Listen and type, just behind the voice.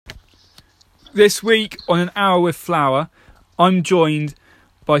This week on An Hour with Flower, I'm joined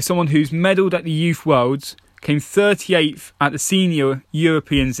by someone who's medalled at the Youth Worlds, came 38th at the Senior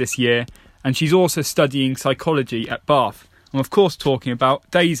Europeans this year, and she's also studying psychology at Bath. I'm of course talking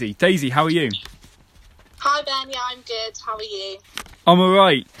about Daisy. Daisy, how are you? Hi Ben, yeah, I'm good. How are you? I'm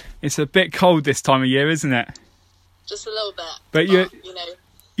alright. It's a bit cold this time of year, isn't it? Just a little bit. But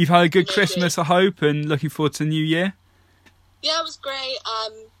you've had a good Christmas, I hope, and looking forward to the new year? Yeah, it was great.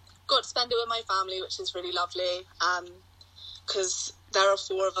 Got to spend it with my family, which is really lovely. Because there are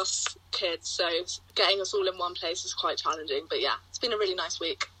 4 of us kids, so getting us all in one place is quite challenging. But yeah, it's been a really nice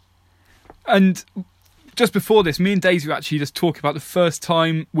week. And just before this, me and Daisy were actually just talking about the first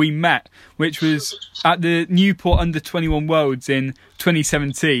time we met, which was at the Newport Under-21 Worlds in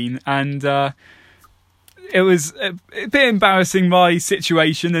 2017. And it was a bit embarrassing, my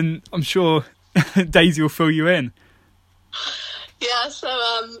situation, and I'm sure Daisy will fill you in. Yeah, so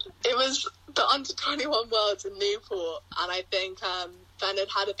it was the Under-21 Worlds in Newport, and I think Ben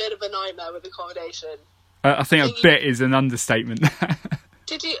had a bit of a nightmare with accommodation. I think a bit is an understatement.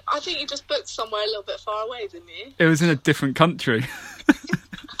 Did you? I think you just booked somewhere a little bit far away, didn't you? It was in a different country.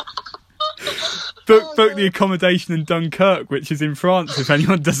 Booked the accommodation in Dunkirk, which is in France, if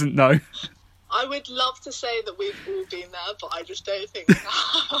anyone doesn't know. I would love to say that we've all been there, but I just don't think we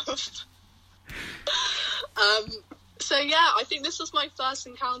have. So yeah, I think this was my first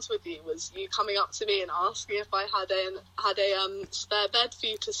encounter with you, was you coming up to me and asking if I had a spare bed for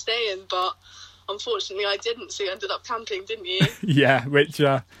you to stay in, but unfortunately I didn't, so you ended up camping, didn't you? Yeah, which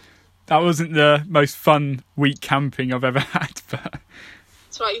that wasn't the most fun week camping I've ever had, but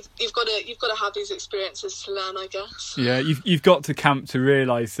that's right, you've got to have these experiences to learn, I guess. Yeah, you've got to camp to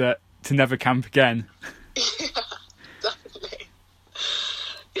realise that to never camp again. Yeah, definitely.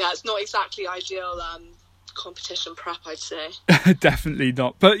 Yeah, it's not exactly ideal competition prep, I'd say. Definitely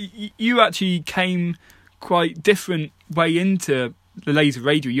not. But you actually came quite different way into the laser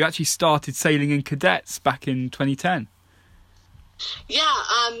radio. You actually started sailing in cadets back in 2010. Yeah,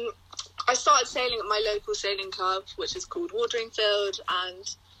 I started sailing at my local sailing club, which is called Wateringfield,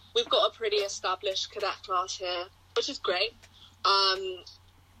 and we've got a pretty established cadet class here, which is great. And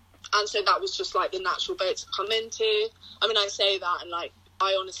so that was just like the natural boat to come into. I mean, I say that, and like,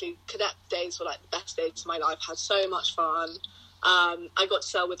 I honestly, cadet days were like the best days of my life. Had so much fun. I got to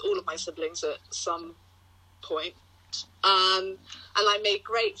sail with all of my siblings at some point. And I made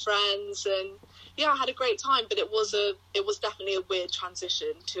great friends, and yeah, I had a great time. But it was definitely a weird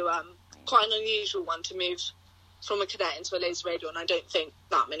transition to quite an unusual one, to move from a cadet into a laser radio, and I don't think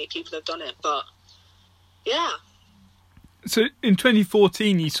that many people have done it. But yeah. So in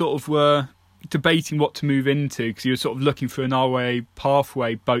 2014, you sort of were debating what to move into, because you were sort of looking for an RWA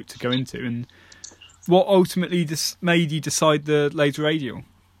pathway boat to go into, and what ultimately made you decide the laser radio?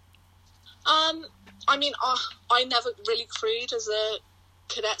 I mean, I never really crewed as a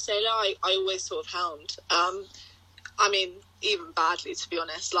cadet sailor. I always sort of helmed. I mean, even badly, to be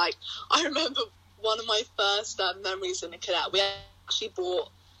honest. Like, I remember one of my first memories in a cadet. We actually bought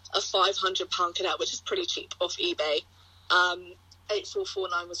a £500 cadet, which is pretty cheap, off eBay.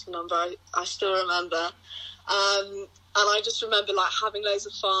 8449 was the number. I still remember. And I just remember like having loads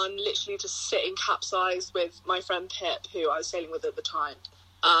of fun, literally just sitting capsized with my friend Pip, who I was sailing with at the time.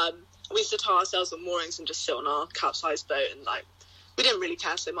 We used to tie ourselves on moorings and just sit on our capsized boat, and like, we didn't really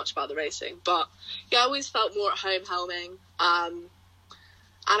care so much about the racing. But yeah, I always felt more at home helming. And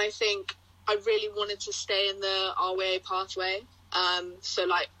I think I really wanted to stay in the RWA pathway. So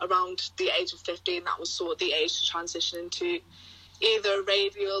like around the age of 15, that was sort of the age to transition into either a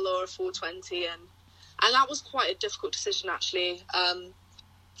radial or a 420, and that was quite a difficult decision actually.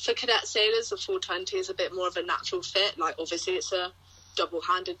 For cadet sailors, the 420 is a bit more of a natural fit. Like, obviously it's a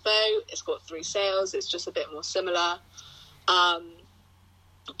double-handed boat, it's got 3 sails, it's just a bit more similar.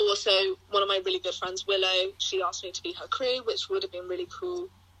 Also, one of my really good friends, Willow, she asked me to be her crew, which would have been really cool.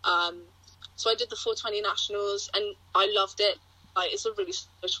 So I did the 420 nationals, and I loved it. Like, it's a really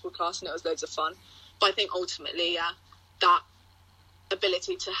sociable class, and it was loads of fun. But I think ultimately, yeah, that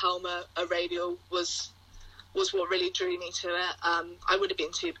ability to helm a radial was what really drew me to it. I would have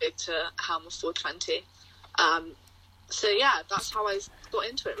been too big to helm a 420. So yeah, that's how I got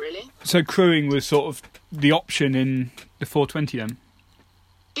into it, really. So crewing was sort of the option in the 420 then?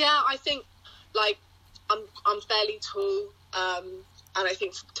 Yeah, I think like I'm fairly tall, and I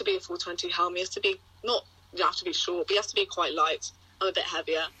think to be a 420 helm, you have to be short, but you have to be quite light. I'm a bit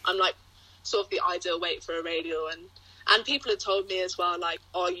heavier. I'm like sort of the ideal weight for a radial, and people have told me as well, like,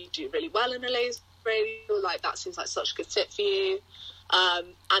 oh, you do really well in a laser radial, like that seems like such a good fit for you.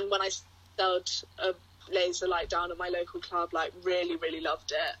 And when I sailed laser light down at my local club, like really, really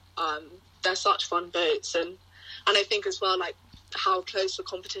loved it. They're such fun boats, and I think as well, like how close the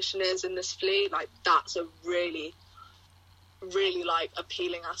competition is in this fleet, like that's a really, really like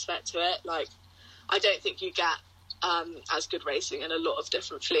appealing aspect to it. Like I don't think you get as good racing in a lot of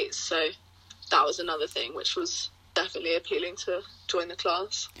different fleets, so that was another thing which was definitely appealing to join the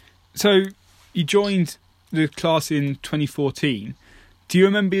class. So you joined the class in 2014. Do you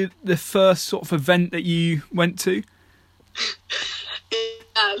remember the first sort of event that you went to?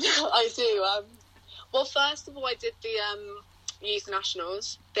 I do. Well, first of all, I did the Youth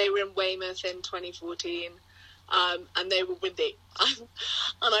Nationals. They were in Weymouth in 2014, and they were windy. And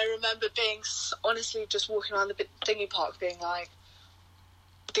I remember being, honestly, just walking around the dinghy park being like,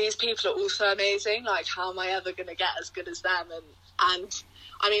 these people are all so amazing, like how am I ever going to get as good as them? And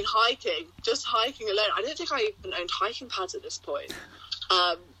I mean, just hiking alone, I don't think I even owned hiking pads at this point.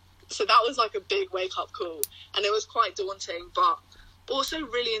 So that was like a big wake-up call, and it was quite daunting, but also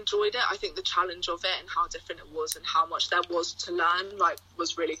really enjoyed it. I think the challenge of it and how different it was and how much there was to learn, like,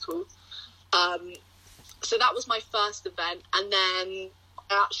 was really cool. So that was my first event, and then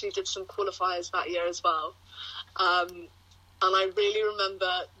I actually did some qualifiers that year as well. And I really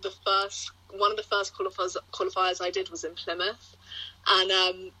remember one of the first qualifiers I did was in Plymouth.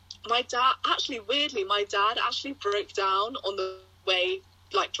 And my dad actually broke down on the way,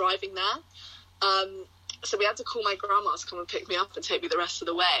 like, driving there. So we had to call my grandma to come and pick me up and take me the rest of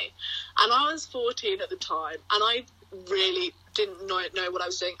the way. And I was 14 at the time, and I really didn't know what I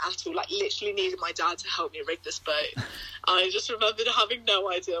was doing at all. Like, literally needed my dad to help me rig this boat. I just remembered having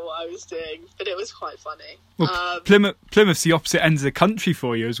no idea what I was doing, but it was quite funny. Well, Plymouth's the opposite ends of the country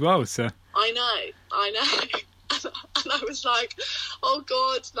for you as well, so. I know. And I was like, oh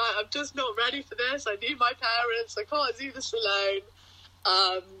God, like, I'm just not ready for this. I need my parents. I can't do this alone.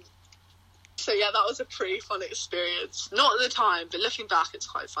 So yeah, that was a pretty fun experience. Not at the time, but looking back, it's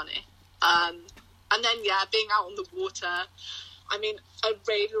quite funny. And then, yeah, being out on the water. I mean, a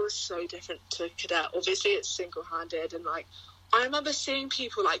radial is so different to cadet. Obviously, it's single-handed. And, like, I remember seeing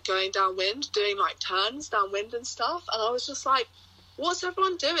people, like, going downwind, doing, like, turns downwind and stuff. And I was just like, what's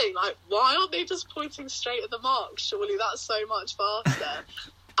everyone doing? Like, why aren't they just pointing straight at the mark? Surely that's so much faster.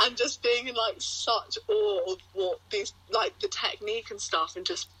 And just being in, like, such awe of what these, like, the technique and stuff, and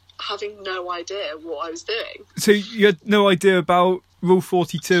just having no idea what I was doing. So you had no idea about Rule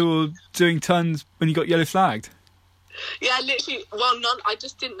 42 or doing turns when you got yellow flagged? Yeah, literally, well, none. I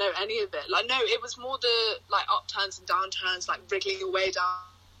just didn't know any of it. Like, no, it was more the, like, upturns and downturns, like, wriggling your way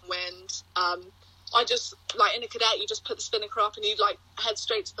downwind. I just, like, in a cadet, you just put the spinnaker up and you'd, like, head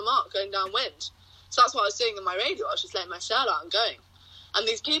straight to the mark going downwind. So that's what I was doing in my radial. I was just letting my sail out and going. And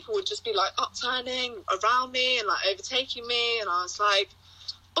these people would just be, like, upturning around me and, like, overtaking me. And I was like,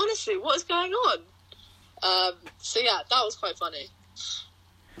 honestly, what is going on? So, yeah, that was quite funny.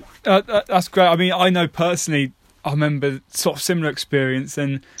 That's great. I mean, I know personally, I remember sort of similar experience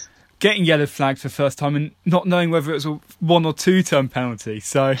and getting yellow flagged for the first time and not knowing whether it was a 1 or 2 turn penalty.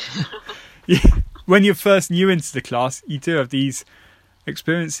 So yeah, when you're first new into the class, you do have these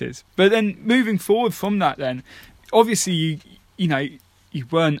experiences. But then moving forward from that, then obviously you know you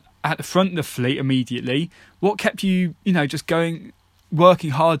weren't at the front of the fleet immediately. What kept you just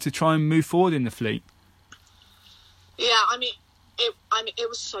working hard to try and move forward in the fleet? Yeah, I mean, it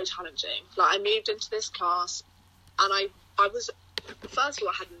was so challenging. Like, I moved into this class, and I was, first of all,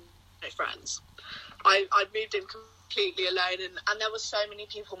 I had no friends. I'd moved in completely alone, and there were so many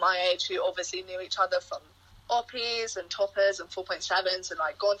people my age who obviously knew each other from oppies and toppers and 4.7s, and,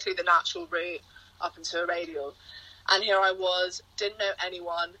 like, gone through the natural route up into a radial. And here I was, didn't know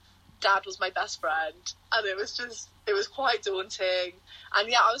anyone. Dad was my best friend, and it was quite daunting. And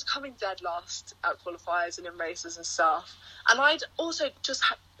yeah, I was coming dead last at qualifiers and in races and stuff. And I'd also just,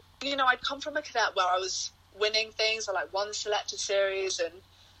 I'd come from a cadet where I was winning things. I, like, won the selected series and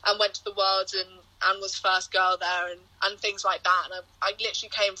went to the Worlds and was first girl there and things like that. And I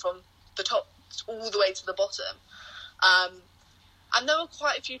literally came from the top all the way to the bottom. And there were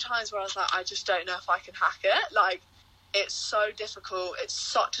quite a few times where I was like, I just don't know if I can hack it. Like, it's so difficult. It's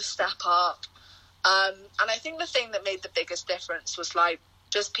such a step up. And I think the thing that made the biggest difference was, like,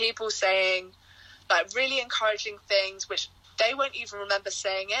 just people saying, like, really encouraging things, which they won't even remember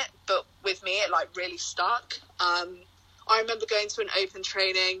saying it, but with me, it, like, really stuck. I remember going to an open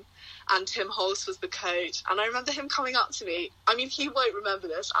training, and Tim Holst was the coach, and I remember him coming up to me. I mean, he won't remember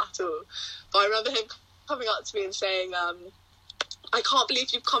this at all, but I remember him coming up to me and saying, I can't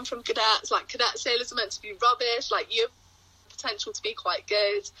believe you've come from cadets. Like, cadet sailors are meant to be rubbish. Like, you have potential to be quite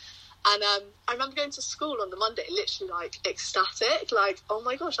good. And I remember going to school on the Monday, literally like ecstatic, like, oh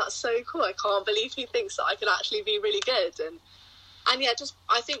my gosh, that's so cool. I can't believe he thinks that I could actually be really good. And yeah, just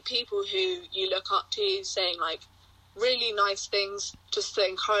I think people who you look up to saying like really nice things just to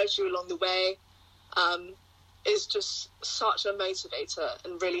encourage you along the way is just such a motivator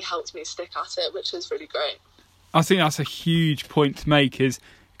and really helped me stick at it, which is really great. I think that's a huge point to make. Is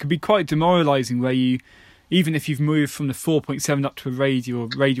it can be quite demoralising where you, even if you've moved from the 4.7 up to a radial or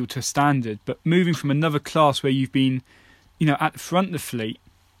radial to a standard, but moving from another class where you've been, at the front of the fleet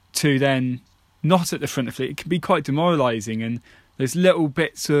to then not at the front of the fleet, it can be quite demoralising. And those little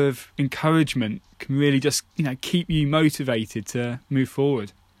bits of encouragement can really just, keep you motivated to move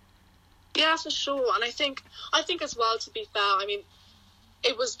forward. Yeah, for sure. And I think as well, to be fair, I mean,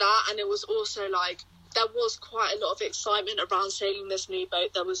 it was that, and it was also like, there was quite a lot of excitement around sailing this new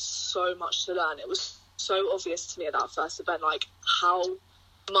boat. There was so much to learn. It was so obvious to me at that first event, like how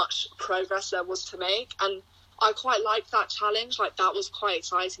much progress there was to make. And I quite liked that challenge. Like, that was quite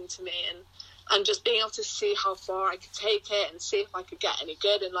exciting to me. And just being able to see how far I could take it and see if I could get any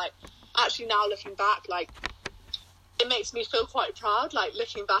good. And like, actually now looking back, like, it makes me feel quite proud, like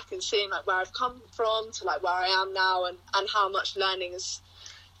looking back and seeing like where I've come from to like where I am now, and how much learning has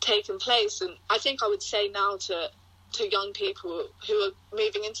taken place. And I think I would say now to young people who are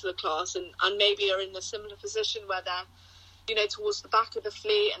moving into the class and maybe are in a similar position where they're, towards the back of the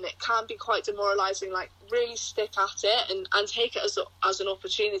fleet, and it can be quite demoralising, like really stick at it and take it as an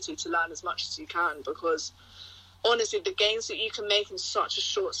opportunity to learn as much as you can, because honestly, the gains that you can make in such a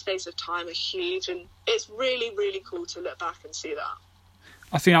short space of time are huge, and it's really, really cool to look back and see that.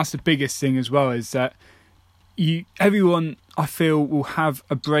 I think that's the biggest thing as well, is that everyone, I feel, will have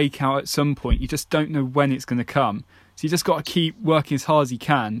a breakout at some point. You just don't know when it's going to come. So you just got to keep working as hard as you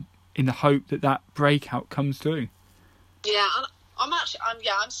can in the hope that breakout comes through. Yeah, and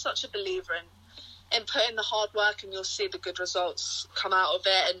I'm such a believer in putting the hard work, and you'll see the good results come out of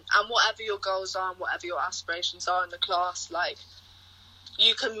it. And whatever your goals are and whatever your aspirations are in the class, like,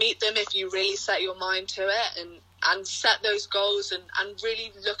 you can meet them if you really set your mind to it and set those goals and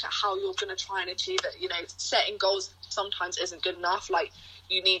really look at how you're going to try and achieve it. Setting goals sometimes isn't good enough. Like,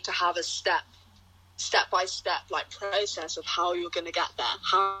 you need to have a step by step like process of how you're going to get there,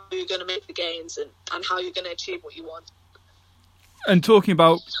 how you're going to make the gains, and how you're going to achieve what you want. And talking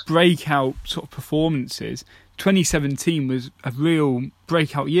about breakout sort of performances, 2017 was a real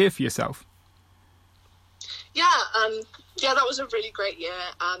breakout year for yourself. Yeah, that was a really great year.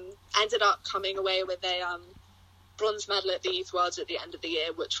 Ended up coming away with a bronze medal at the Youth Worlds at the end of the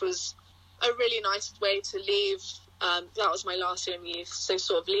year, which was a really nice way to leave. That was my last year in youth, so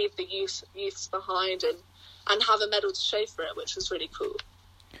sort of leave the youths behind and have a medal to show for it, which was really cool.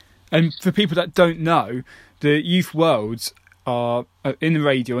 And for people that don't know, the Youth Worlds are in the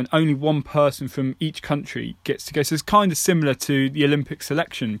radial, and only one person from each country gets to go. So it's kind of similar to the Olympic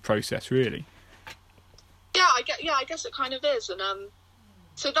selection process, really. Yeah, I guess it kind of is. And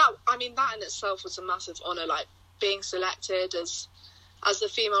so that in itself was a massive honour. Like, being selected as the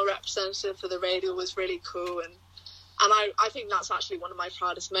female representative for the radial was really cool, and I think that's actually one of my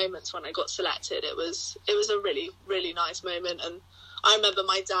proudest moments when I got selected. It was a really, really nice moment, and I remember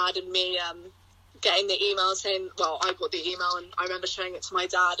my dad and me getting the email saying, well, I got the email, and I remember showing it to my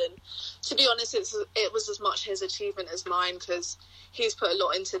dad, and to be honest, it was as much his achievement as mine, because he's put a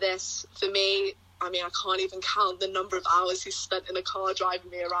lot into this. For me, I mean, I can't even count the number of hours he's spent in a car driving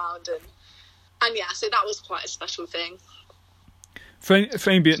me around, and yeah, so that was quite a special thing. For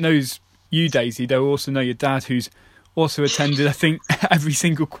anybody that knows you, Daisy, they'll also know your dad, who's also attended, I think, every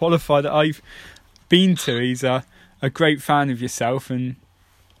single qualifier that I've been to. He's a great fan of yourself and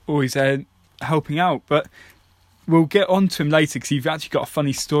always helping out. But we'll get on to him later, because you've actually got a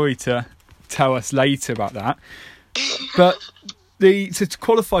funny story to tell us later about that. But to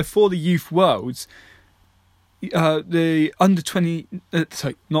qualify for the Youth Worlds, the under 20,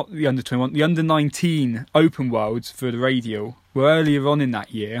 not the under 21, the under 19 Open Worlds for the radial were earlier on in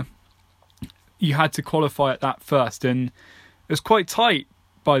that year. You had to qualify at that first, and it was quite tight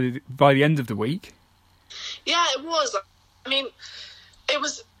by the end of the week. Yeah, it was. I mean, it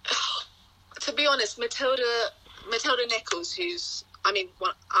was, to be honest, Matilda Nichols, who's,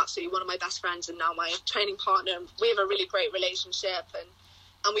 absolutely one of my best friends and now my training partner. We have a really great relationship,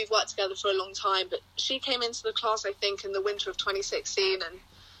 and we've worked together for a long time. But she came into the class, I think, in the winter of 2016,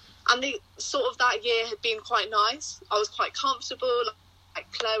 and the sort of that year had been quite nice. I was quite comfortable. Like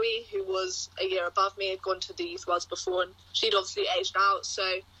Chloe, who was a year above me, had gone to the Youth Worlds before, and she'd obviously aged out. So,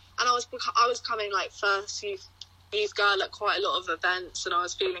 and I was coming like first youth girl at quite a lot of events, and I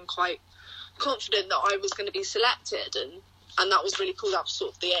was feeling quite confident that I was going to be selected, and that was really cool. That was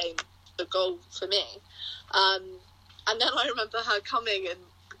sort of the aim. the goal for me. And then I remember her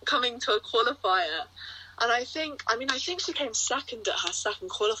coming to a qualifier, and I think she came second at her second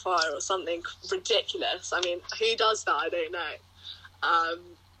qualifier or something ridiculous. I mean, who does that? I don't know.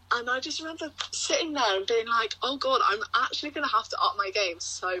 And I just remember sitting there and being like, oh God, I'm actually going to have to up my game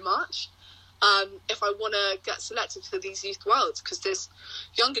so much if I want to get selected for these Youth Worlds, because this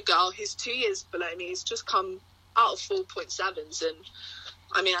younger girl who's 2 years below me has just come out of 4.7s, and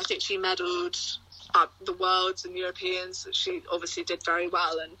I mean, I think she medalled at the Worlds and Europeans. She obviously did very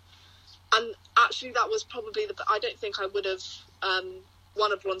well, and actually that was probably I don't think I would have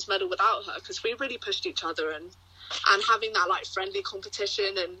won a bronze medal without her, because we really pushed each other, and having that like friendly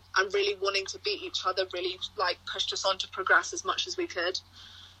competition and really wanting to beat each other really like pushed us on to progress as much as we could.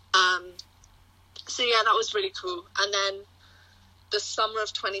 So yeah, that was really cool. And then the summer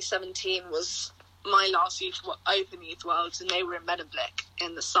of 2017 was my last Open Youth Worlds, and they were in Medemblik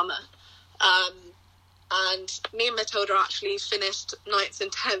in the summer. And me and Matilda actually finished 9th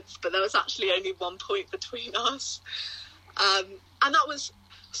and 10th, but there was actually only 1 point between us. And that was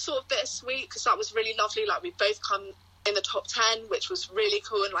sort of bittersweet, because that was really lovely. Like, we both come in the top 10, which was really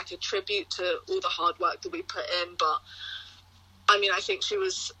cool, and like a tribute to all the hard work that we put in. But I mean, I think she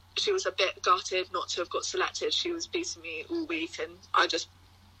was a bit gutted not to have got selected. She was beating me all week, and I just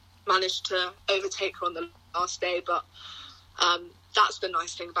managed to overtake her on the last day. But that's the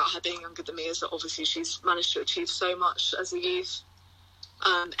nice thing about her being younger than me, is that obviously she's managed to achieve so much as a youth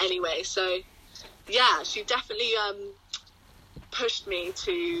anyway. So yeah, she definitely pushed me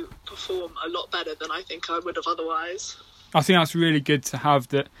to perform a lot better than I think I would have otherwise. I think that's really good to have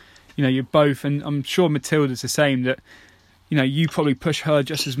that, you know, you're both, and I'm sure Matilda's the same, that, you know, you probably push her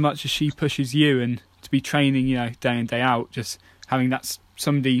just as much as she pushes you, and to be training, you know, day in, day out, just having that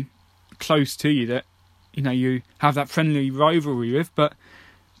somebody close to you that, you know, you have that friendly rivalry with, but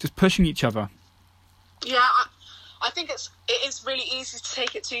just pushing each other. Yeah, I think it is really easy to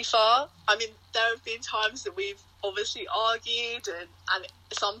take it too far. I mean, there have been times that we've obviously argued, and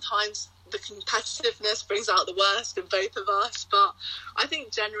sometimes the competitiveness brings out the worst in both of us. But I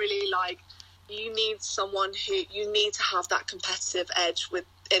think generally, like, you need someone you need to have that competitive edge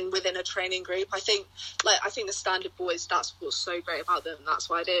within a training group. I think the standard boys, that's what's so great about them. That's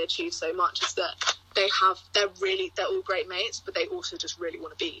why they achieve so much, is that they're all great mates, but they also just really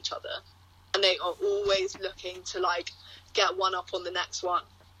want to beat each other. And they are always looking to, like, get one up on the next one.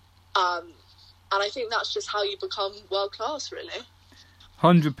 And I think that's just how you become world-class, really.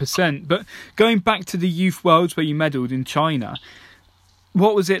 100%. But going back to the Youth Worlds where you medalled in China,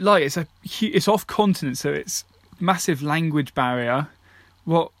 what was it like? It's off-continent, so it's massive language barrier.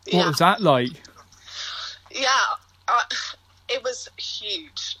 What was that like? Yeah, it was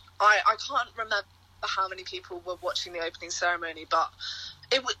huge. I can't remember how many people were watching the opening ceremony, but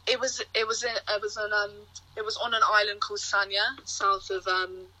it was on an island called Sanya, south of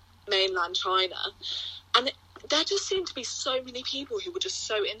mainland China, and there just seemed to be so many people who were just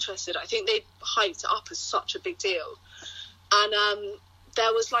so interested. I think they hyped it up as such a big deal, and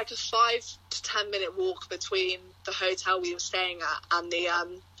there was like a 5 to 10 minute walk between the hotel we were staying at and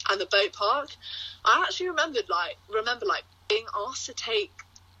the boat park. I actually remember being asked to take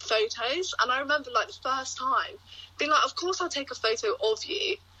photos, and I remember like the first time being like, of course I'll take a photo of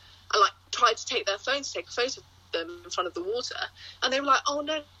you, and like tried to take their phone to take a photo of them in front of the water, and they were like, oh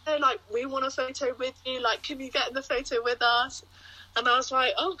no, like, we want a photo with you, like, can you get in the photo with us? And I was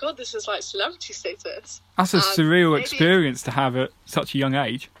like, oh god, this is like celebrity status. That's a surreal experience to have at such a young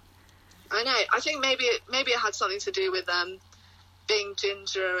age. I know. I think maybe it had something to do with being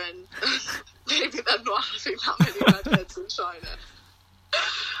ginger, and maybe they're not having that many redheads in China.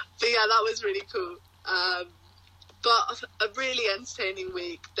 But yeah, that was really cool. But a really entertaining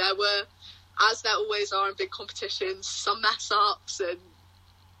week. There were, as there always are in big competitions, some mess ups and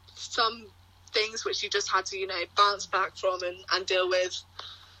some things which you just had to, you know, bounce back from and deal with.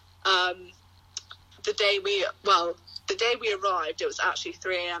 The day we arrived, it was actually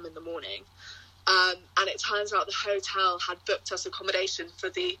 3 a.m. in the morning. And it turns out the hotel had booked us accommodation for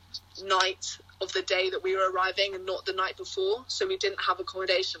the night of the day that we were arriving, and not the night before, so we didn't have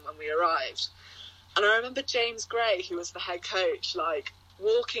accommodation when we arrived. And I remember James Gray, who was the head coach, like,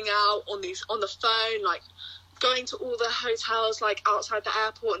 walking out on the phone, like, going to all the hotels, like, outside the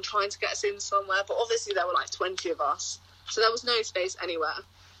airport and trying to get us in somewhere. But obviously there were like 20 of us, so there was no space anywhere.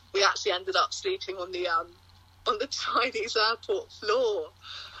 We actually ended up sleeping on the Chinese airport floor,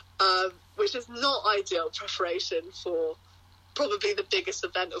 which is not ideal preparation for probably the biggest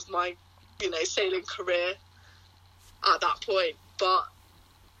event of my, you know, sailing career at that point. But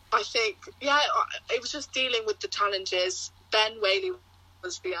I think, yeah, it was just dealing with the challenges. Ben Whaley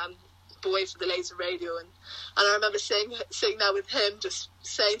was the boy for the laser radio, and I remember sitting there with him, just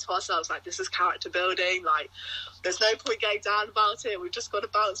saying to ourselves, like, this is character building, like, there's no point getting down about it, we've just got to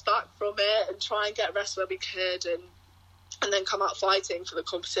bounce back from it and try and get rest where we could, and then come out fighting for the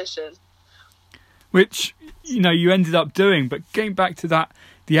competition. Which, you ended up doing, but getting back to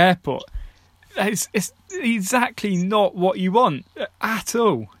the airport, it's exactly not what you want at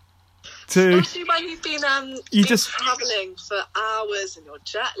all. Especially when you've been travelling for hours and you're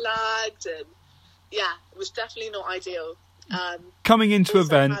jet lagged, and it was definitely not ideal. Coming into an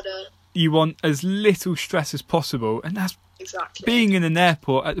event, you want as little stress as possible, and that's exactly. Being in an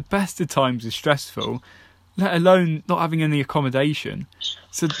airport at the best of times is stressful, let alone not having any accommodation.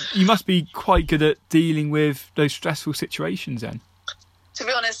 So you must be quite good at dealing with those stressful situations then. To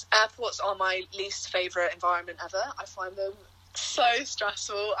be honest, airports are my least favourite environment ever. I find them so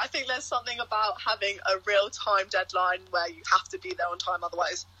stressful. I think there's something about having a real time deadline where you have to be there on time,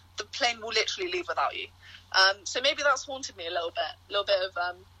 otherwise the plane will literally leave without you. So maybe that's haunted me a little bit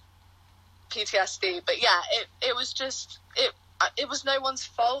of PTSD. But it was just it was no one's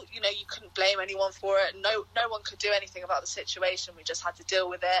fault. You couldn't blame anyone for it. No one could do anything about the situation. We just had to deal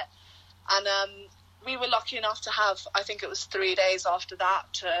with it. And we were lucky enough to have, I think it was 3 days after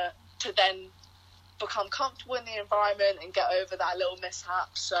that, to then become comfortable in the environment and get over that little mishap.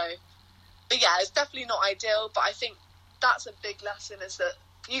 So, but it's definitely not ideal, but I think that's a big lesson, is that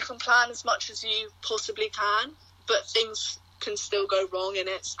you can plan as much as you possibly can, but things can still go wrong, and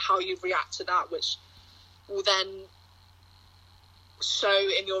it's how you react to that which will then show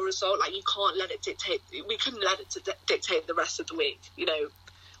in your result. Like, you can't let it dictate. We couldn't let it dictate the rest of the week.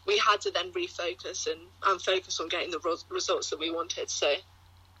 We had to then refocus and focus on getting the results that we wanted. So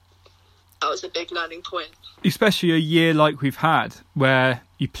that was a big learning point. Especially a year like we've had, where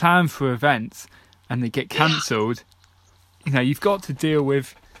you plan for events and they get cancelled. You've got to deal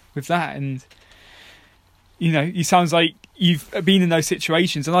with that. And, you sounds like you've been in those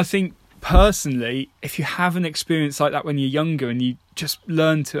situations. And I think, personally, if you have an experience like that when you're younger and you just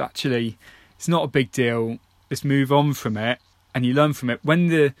learn to actually, it's not a big deal, let's move on from it, and you learn from it,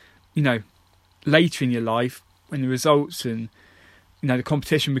 when later in your life, when the results and the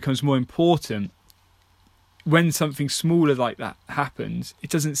competition becomes more important, when something smaller like that happens, it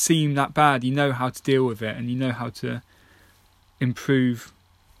doesn't seem that bad. You know how to deal with it, and you know how to improve,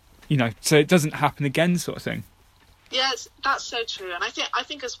 so it doesn't happen again, sort of thing. Yes, that's so true. And I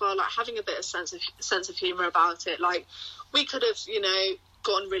think as well, like, having a bit of sense of humour about it. Like, we could have,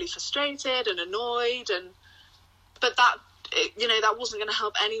 gotten really frustrated and annoyed, but that wasn't going to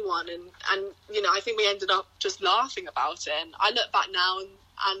help anyone. And I think we ended up just laughing about it. And I look back now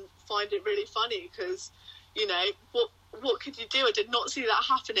and find it really funny, because, what could you do? I did not see that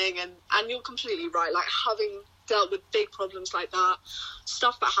happening. And you're completely right. Like, having dealt with big problems like that,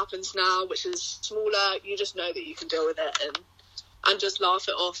 stuff that happens now, which is smaller, you just know that you can deal with it and just laugh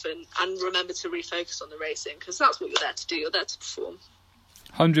it off and remember to refocus on the racing, because that's what you're there to do. You're there to perform.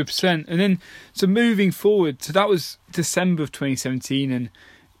 100%. And then, so moving forward, so that was December of 2017, and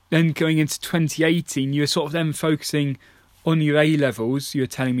then going into 2018, you were sort of then focusing on your A-levels, you were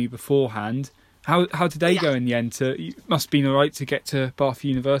telling me beforehand. How did they go in the end? You must have been all right to get to Bath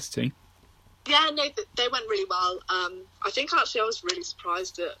University. Yeah, no, they went really well. I think actually I was really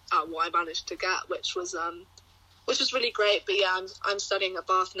surprised at what I managed to get, which was really great. But I'm studying at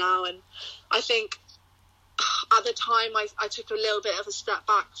Bath now, and I think at the time I took a little bit of a step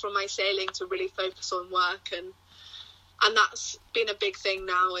back from my sailing to really focus on work, and that's been a big thing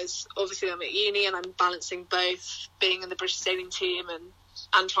now. Is obviously I'm at uni and I'm balancing both being in the British sailing team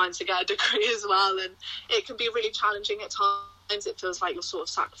and trying to get a degree as well, and it can be really challenging at times. It feels like you're sort of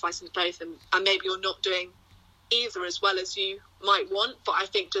sacrificing both, and maybe you're not doing either as well as you might want. But I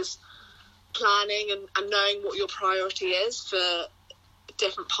think just planning and knowing what your priority is for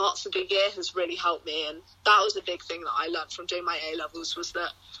different parts of the year has really helped me. And that was a big thing that I learned from doing my A-levels, was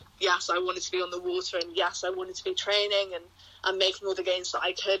that yes, I wanted to be on the water, and yes, I wanted to be training and making all the gains that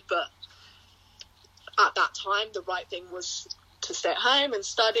I could, but at that time the right thing was to stay at home and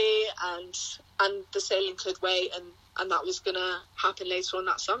study, and the sailing could wait, and that was going to happen later on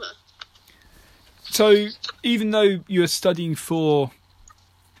that summer. So even though you were studying for,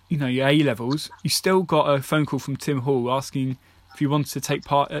 your A-levels, you still got a phone call from Tim Hall asking if you wanted to take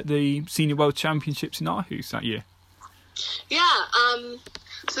part at the Senior World Championships in Aarhus that year. Yeah,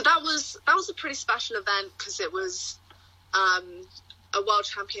 so that was a pretty special event, because it was a World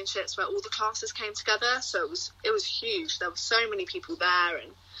Championships where all the classes came together. So it was huge. There were so many people there,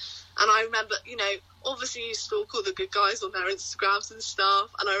 And I remember, you know, obviously you stalk all the good guys on their Instagrams and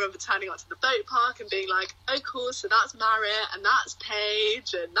stuff. And I remember turning up to the boat park and being like, oh, cool, so that's Marriott and that's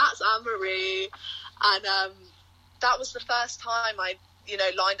Paige and that's Anne-Marie. And that was the first time I, you know,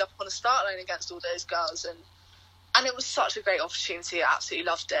 lined up on a start line against all those girls. And it was such a great opportunity. I absolutely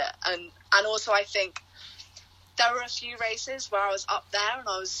loved it. And also I think there were a few races where I was up there and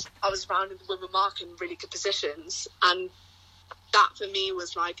I was rounding the women mark in really good positions. And that for me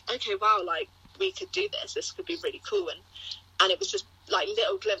was like, okay, wow, like we could do this could be really cool. And it was just like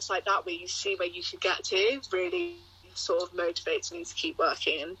little glimpses like that where you see where you could get to really sort of motivates me to keep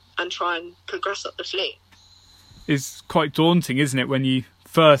working and try and progress up the fleet. It's quite daunting, isn't it, when you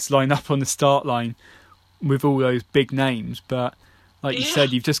first line up on the start line with all those big names, but like you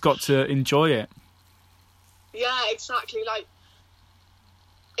said, you've just got to enjoy it. Yeah, exactly. Like,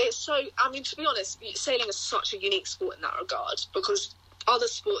 it's so, I mean, to be honest, sailing is such a unique sport in that regard, because other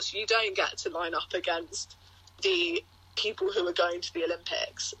sports you don't get to line up against the people who are going to the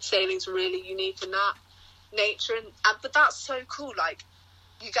Olympics. Sailing's really unique in that nature, but that's so cool. Like,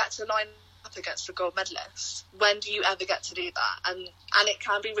 you get to line up against the gold medalists. When do you ever get to do that? And it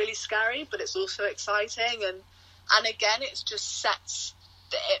can be really scary, but it's also exciting. And again, it just sets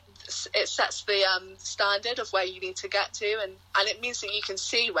the standard of where you need to get to, and it means that you can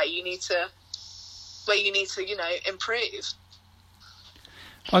see where you need to you know, improve.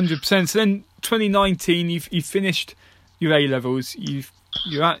 100%. So then 2019 you've finished your A-levels,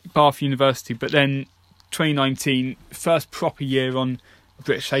 you're at Bath University, but then 2019 first proper year on the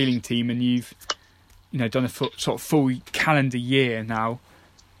British sailing team, and you've, you know, done a sort of full calendar year now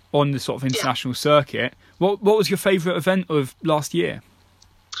on the sort of international circuit. What was your favourite event of last year?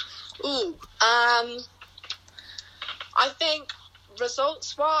 I think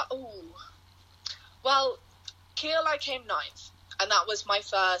results were, well, Kiel I came ninth, and that was my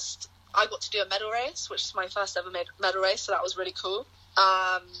first, I got to do a medal race, which is my first ever medal race, so that was really cool.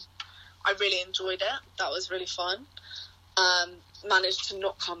 I really enjoyed it. That was really fun. Managed to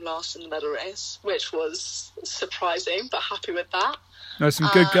not come last in the medal race, which was surprising, but happy with that. There's some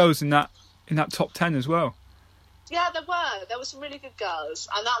good girls in that top 10 as well. Yeah, there were some really good girls,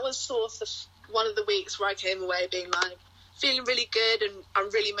 and that was sort of one of the weeks where I came away being like feeling really good, and I'm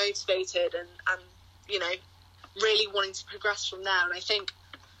really motivated, and you know, really wanting to progress from there. And I think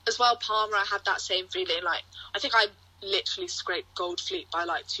as well, Palmer, I had that same feeling. Like, I think I literally scraped Gold Fleet by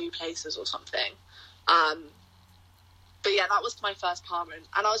like 2 places or something. But yeah, that was my first Palmer,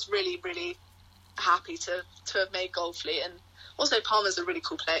 and I was really, really happy to have made Gold Fleet. And also, Palmer's a really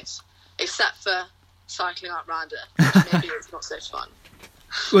cool place, except for cycling up Randa, which maybe it's not so fun.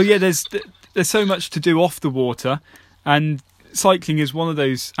 Well, yeah, there's so much to do off the water, and cycling is one of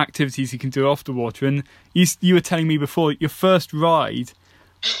those activities you can do off the water. And you were telling me before, your first ride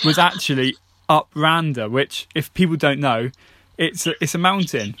was actually up Randa, which, if people don't know, it's a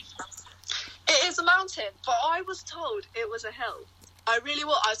mountain. It is a mountain, but I was told it was a hill. I really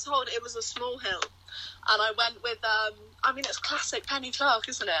was. I was told it was a small hill, and I went with I mean, it's classic Penny Clark,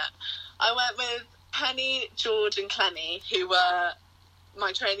 isn't it? I went with Penny, George and Clenny, who were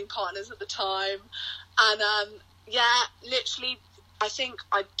my training partners at the time. And yeah, literally, I think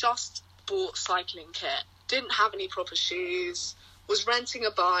I just bought cycling kit, didn't have any proper shoes, was renting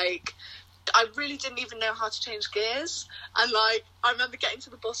a bike. I really didn't even know how to change gears. And like, I remember getting to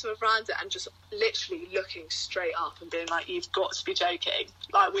the bottom of Randa and just literally looking straight up and being like, you've got to be joking.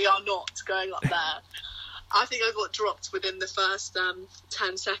 Like, we are not going up there. I think I got dropped within the first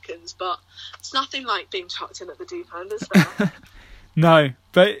 10 seconds, but it's nothing like being chucked in at the deep end, is there? No,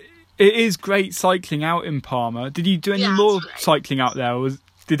 but it is great cycling out in Palmer. Did you do any more cycling out there, or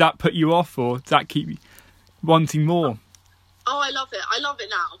did that put you off, or did that keep you wanting more? Oh, I love it. I love it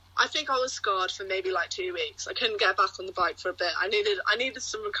now. I think I was scarred for maybe like 2 weeks. I couldn't get back on the bike for a bit. I needed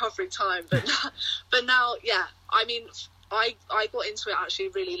some recovery time, but now, yeah. I mean, I got into it actually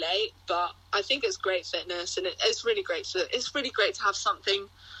really late, but I think it's great fitness, and it's really great to have something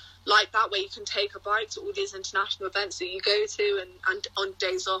like that where you can take a bike to all these international events that you go to, and on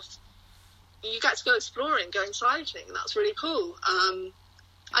days off you get to go exploring, going cycling, and that's really cool.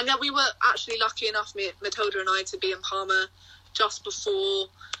 And then we were actually lucky enough, Matilda and I, to be in Palmer just before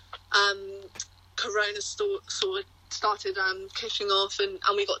Corona started kicking off, and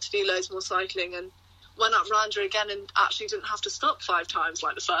we got to do loads more cycling, and went up Randa again and actually didn't have to stop 5 times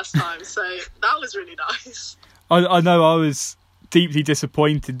like the first time. So that was really nice. I know I was deeply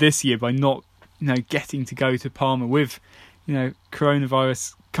disappointed this year by not, getting to go to Palmer with,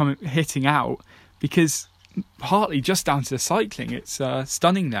 coronavirus hitting out, because partly just down to the cycling, it's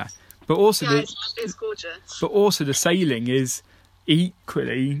stunning there. But also it's gorgeous. But also the sailing is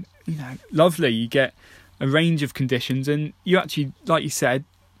equally, lovely. You get a range of conditions, and you actually, like you said,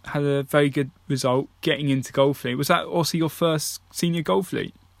 had a very good result getting into Gold Fleet. Was that also your first senior Gold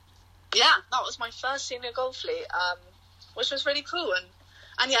Fleet? Yeah, that was my first senior Gold Fleet, which was really cool.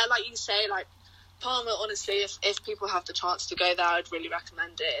 And yeah, like you say, like Palmer, honestly, if people have the chance to go there, I'd really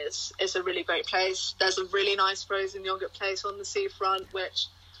recommend it. It's a really great place. There's a really nice frozen yoghurt place on the seafront, which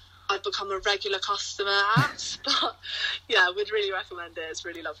I've become a regular customer at. But yeah, I would really recommend it. It's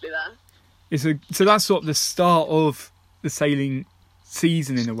really lovely there. So that's sort of the start of the sailing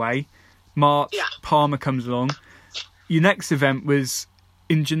season in a way. March, yeah. Palmer comes along. Your next event was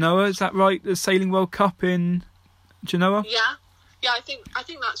in Genoa, is that right? The Sailing World Cup in Genoa? Yeah, I think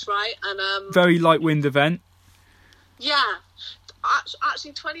that's right. And very light wind event. Yeah,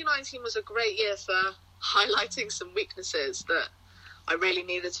 actually 2019 was a great year for highlighting some weaknesses that I really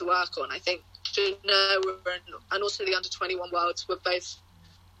needed to work on. I think Genoa and also the Under-21 Worlds were both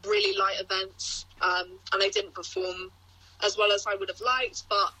really light events, and they didn't perform as well as I would have liked,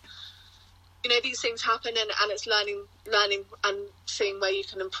 but these things happen, and it's learning and seeing where you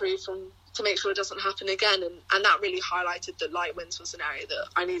can improve to make sure it doesn't happen again, and that really highlighted that light winds was an area that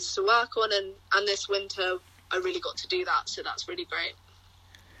I needed to work on, and this winter I really got to do that, so that's really great.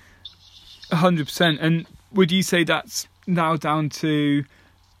 100%. And would you say that's now down to,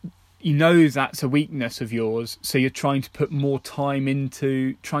 that's a weakness of yours, so you're trying to put more time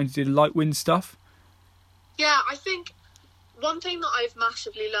into trying to do the light wind stuff? Yeah, I think one thing that I've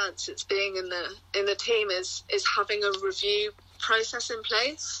massively learnt since being in the team is having a review process in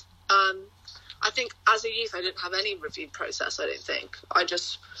place. I think as a youth I didn't have any review process. I don't think. I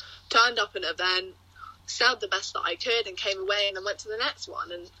just turned up an event, sailed the best that I could, and came away and then went to the next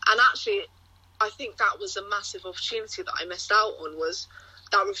one. And actually, I think that was a massive opportunity that I missed out on, was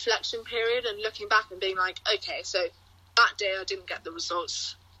that reflection period and looking back and being like, okay, so that day I didn't get the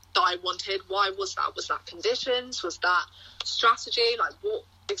results that I wanted. Why was that? Was that conditions? Was that strategy? Like, what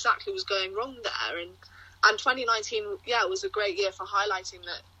exactly was going wrong there? And 2019, yeah, was a great year for highlighting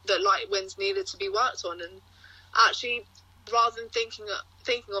that light winds needed to be worked on. And actually, rather than thinking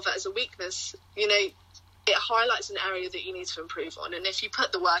of it as a weakness, it highlights an area that you need to improve on. And if you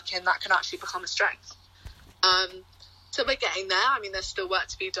put the work in, that can actually become a strength. So we're getting there. I mean, there's still work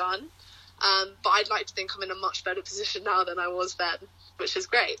to be done. But I'd like to think I'm in a much better position now than I was then, which is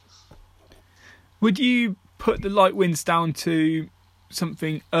great. Would you put the light winds down to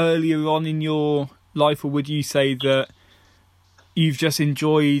something earlier on in your life, or would you say that you've just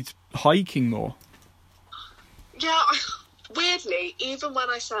enjoyed hiking more? Yeah, weirdly, even when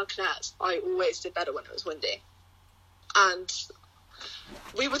I sailed cadets, I always did better when it was windy. And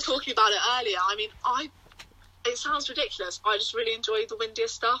we were talking about it earlier. I mean, it sounds ridiculous. I just really enjoy the windier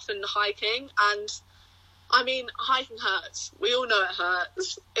stuff and hiking. And I mean, hiking hurts. We all know it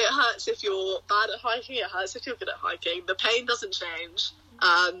hurts. It hurts if you're bad at hiking. It hurts if you're good at hiking. The pain doesn't change.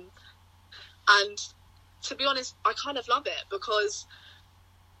 And to be honest, I kind of love it, because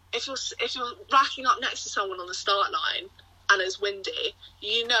if you're racking up next to someone on the start line and it's windy,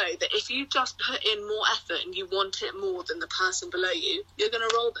 you know that if you just put in more effort and you want it more than the person below you, you're going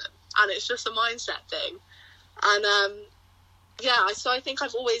to roll them. And it's just a mindset thing. And so I think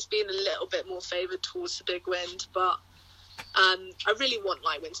I've always been a little bit more favoured towards the big wind, but I really want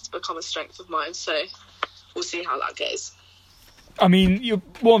light winds to become a strength of mine, so we'll see how that goes. I mean, you're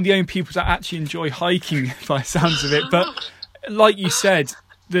one of the only people that actually enjoy hiking by the sounds of it, but like you said,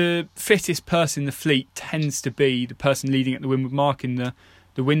 the fittest person in the fleet tends to be the person leading at the windward mark in the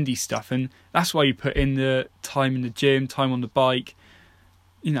windy stuff, and that's why you put in the time in the gym, time on the bike,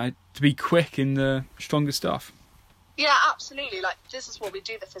 to be quick in the stronger stuff. Yeah, absolutely. Like, this is what we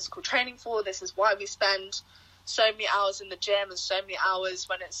do the physical training for. This is why we spend so many hours in the gym and so many hours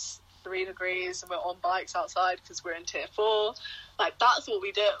when it's 3 degrees and we're on bikes outside because we're in tier 4. Like, that's what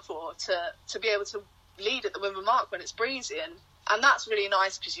we do it for, to be able to lead at the windward mark when it's breezy. And that's really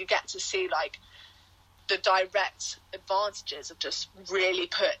nice, because you get to see, like, the direct advantages of just really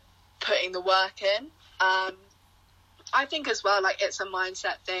putting the work in. I think as well, like, it's a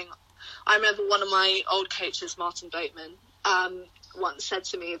mindset thing. I remember one of my old coaches, Martin Boatman, once said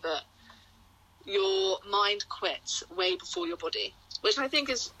to me that your mind quits way before your body, which I think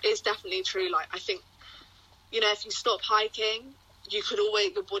is definitely true. Like, I think, if you stop hiking, your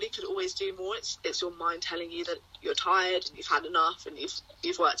body could always do more. It's your mind telling you that you're tired and you've had enough and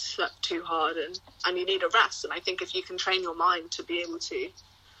you've worked too hard and you need a rest. And I think if you can train your mind to be able to,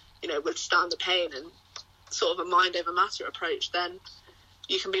 withstand the pain and sort of a mind over matter approach, then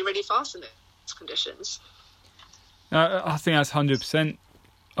you can be really fast in those conditions. I think that's 100%.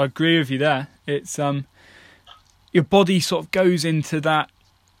 I agree with you there. It's your body sort of goes into that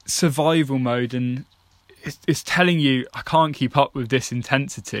survival mode, and it's telling you, I can't keep up with this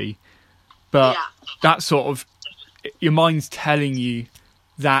intensity. But that sort of, your mind's telling you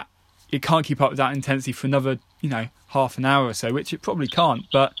that it can't keep up with that intensity for another, half an hour or so, which it probably can't,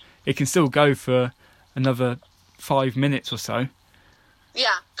 but it can still go for another 5 minutes or so.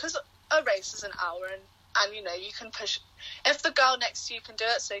 Yeah, because a race is an hour, and you can push. If the girl next to you can do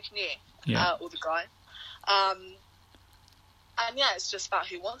it, so can you, or the guy. And it's just about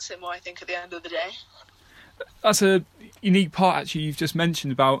who wants it more, I think, at the end of the day. That's a unique part, actually, you've just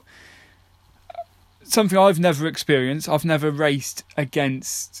mentioned about something I've never experienced. I've never raced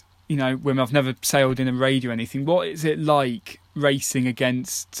against, women. I've never sailed in a raid or anything. What is it like racing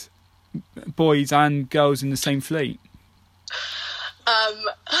against boys and girls in the same fleet?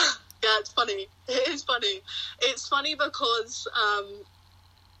 Yeah, it's funny. It is funny. It's funny because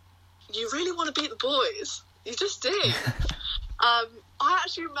you really want to beat the boys. You just do. I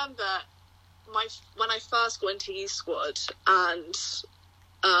actually remember when I first got into youth squad and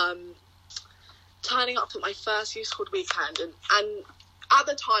turning up at my first youth squad weekend, and at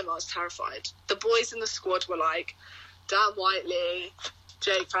the time I was terrified. The boys in the squad were like Dan Whiteley,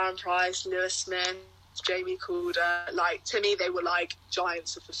 Jake Van Price, Lewis Smith, Jamie Calder. Like, to me, they were like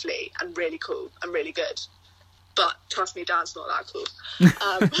giants of the fleet and really cool and really good. But trust me, Dan's not that cool.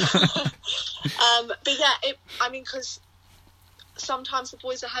 But yeah, because sometimes the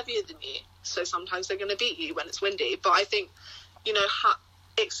boys are heavier than you, so sometimes they're going to beat you when it's windy. But I think,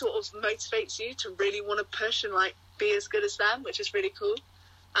 it sort of motivates you to really want to push and like be as good as them, which is really cool.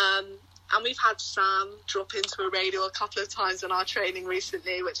 And we've had Sam drop into a radio a couple of times in our training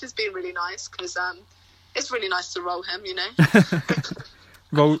recently, which has been really nice because it's really nice to roll him,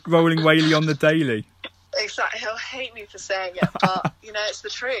 Rolling Whaley on the daily. Exactly. He'll hate me for saying it, but it's the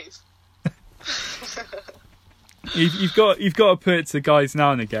truth. You've got to put it to guys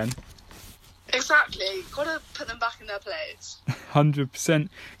now and again. Exactly. Got to put them back in their place. 100%.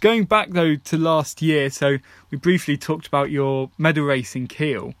 Going back though to last year, so we briefly talked about your medal race in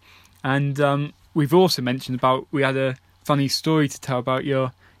Kiel, and we've also mentioned about, we had a funny story to tell about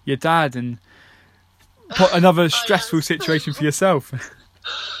your dad and another stressful situation for yourself.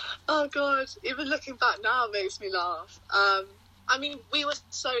 Oh God, even looking back now makes me laugh. We were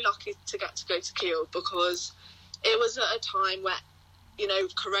so lucky to get to go to Kiel because it was at a time where,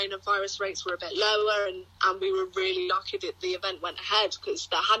 coronavirus rates were a bit lower, and we were really lucky that the event went ahead because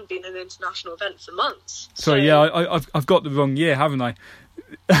there hadn't been an international event for months. Sorry, I've got the wrong year, haven't I?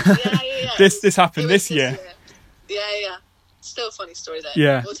 Yeah. This happened this year. Yeah. Still a funny story though.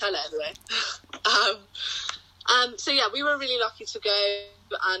 Yeah. We'll tell it anyway. So yeah, we were really lucky to go,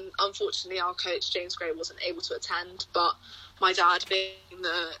 and unfortunately our coach James Gray wasn't able to attend, but my dad, being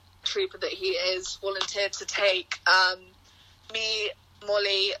the trooper that he is, volunteered to take me,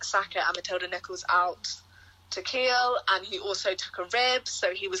 Molly Sackett and Matilda Nichols out to Kiel, and he also took a rib,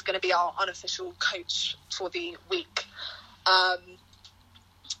 so he was going to be our unofficial coach for the week.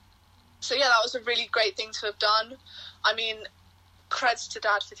 So yeah, that was a really great thing to have done. Creds to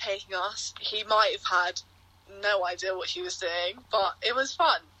Dad for taking us. He might have had no idea what he was doing, but it was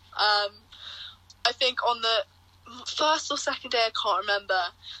fun. I think on the first or second day, I can't remember,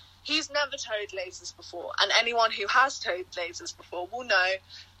 he's never towed lasers before, and anyone who has towed lasers before will know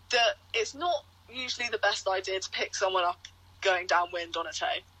that it's not usually the best idea to pick someone up going downwind on a tow,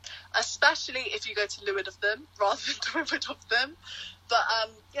 especially if you go to leeward of them rather than to windward of them. But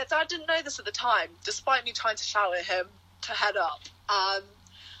Dad didn't know this at the time, despite me trying to shout at him to head up.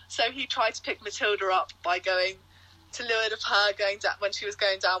 So he tried to pick Matilda up by going to leeward of her going down when she was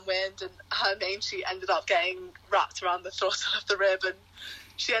going downwind, and her main sheet ended up getting wrapped around the throttle of the rib, and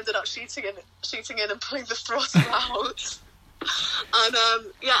she ended up shooting in and pulling the throttle out. And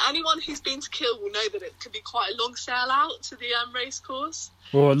anyone who's been to Kiel will know that it can be quite a long sail out to the race course.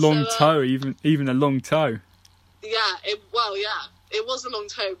 Or a long tow, even a long tow. Yeah, it was a long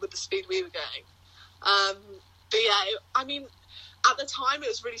tow with the speed we were going. But yeah, at the time it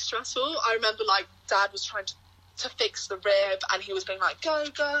was really stressful. I remember Dad was trying to fix the rib, and he was being like, go,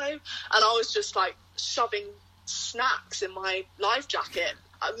 and I was just shoving snacks in my life jacket.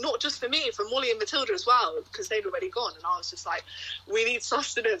 Not just for me, for Molly and Matilda as well, because they'd already gone, and I was just like, we need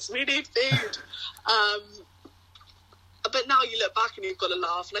sustenance, we need food. But now you look back and you've got to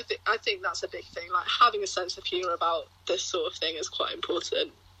laugh, and I think that's a big thing. Having a sense of humour about this sort of thing is quite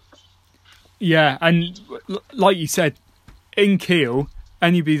important. Yeah, and like you said, in Kiel,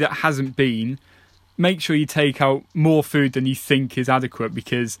 anybody that hasn't been, make sure you take out more food than you think is adequate,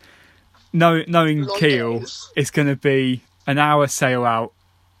 because knowing Long Kiel, days. it's going to be an hour sail out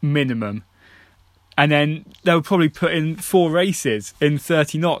minimum. and then they'll probably put in 4 races in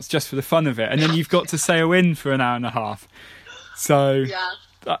 30 knots just for the fun of it, and then you've got to sail in for an hour and a half. So Yeah.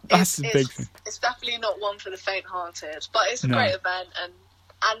 that's a big thing. It's definitely not one for the faint-hearted, but it's a great event.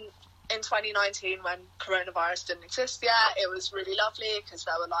 And in 2019, when coronavirus didn't exist yet, it was really lovely because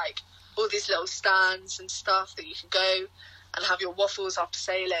there were like all these little stands and stuff that you could go and have your waffles after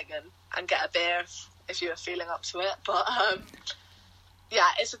sailing and get a beer if you were feeling up to it. But yeah,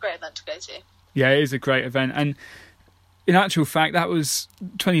 it's a great event to go to. Yeah, it is a great event. And in actual fact, that was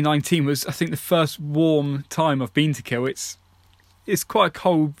 2019 was, I think, the first warm time I've been to Kiel. It's quite a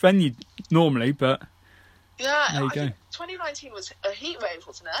cold venue normally, but yeah, there you go. 2019 was a heat wave,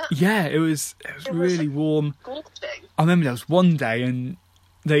 wasn't it? Yeah, it was really warm. Scorching. I remember there was one day and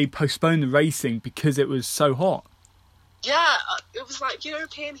they postponed the racing because it was so hot. Yeah, it was like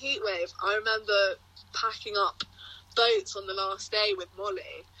European heat wave. I remember packing up boats on the last day with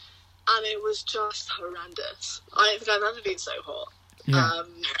Molly, and it was just horrendous. I don't think I've ever been so hot. Yeah.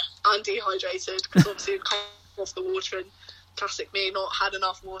 And dehydrated, because obviously I've come off the water, and classic me, not had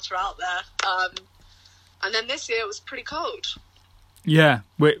enough water out there. And then this year it was pretty cold. Yeah,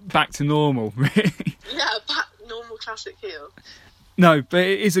 we're back to normal, really. Yeah, back normal classic Kiel. No, but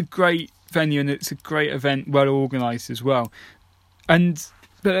it is a great venue and it's a great event, well organised as well.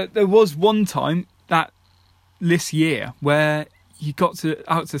 But there was one time this year where you got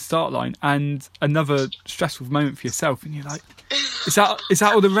out to the start line and another stressful moment for yourself, and you're like, is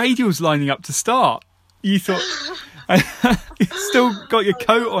that all the radials lining up to start? You thought you still got your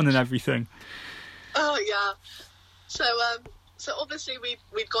coat on and everything. Oh yeah. So obviously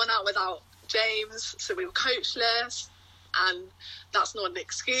we'd gone out without James, so we were coachless, and that's not an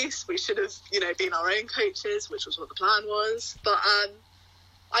excuse. We should have, been our own coaches, which was what the plan was. But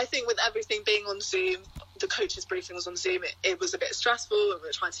I think with everything being on Zoom, the coaches' briefing was on Zoom, it was a bit stressful, and we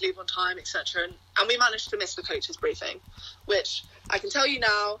were trying to leave on time, etc. And we managed to miss the coaches' briefing, which I can tell you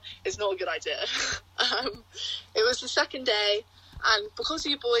now is not a good idea. It was the second day, and because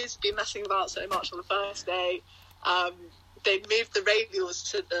you boys have been messing about so much on the first day, they'd moved the radials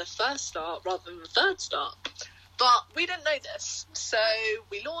to the first start rather than the third start. But we didn't know this, so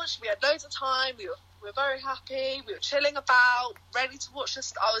we launched, we had loads of time, we were very happy, we were chilling about, ready to watch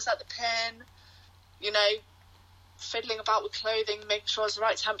this. I was at the pin, fiddling about with clothing, making sure it was the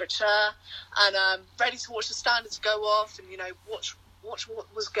right temperature, and ready to watch the standards go off, and watch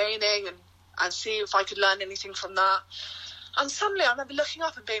what was gaining and see if I could learn anything from that. And suddenly I remember looking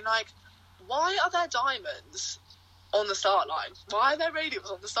up and being like, why are there diamonds on the start line? Why are there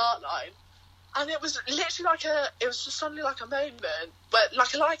radials on the start line? And it was literally it was just suddenly like a moment, but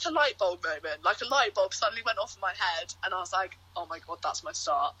like a light bulb moment, like a light bulb suddenly went off in my head, and I was like, oh my God, that's my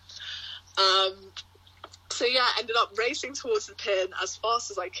start. So yeah, ended up racing towards the pin as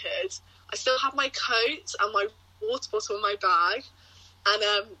fast as I could. I still had my coat and my water bottle in my bag,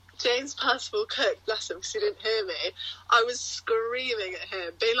 and James Percival Cook, bless him, because he didn't hear me, I was screaming at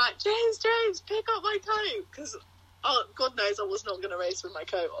him, being like, James, pick up my coat, because God knows I was not going to race with my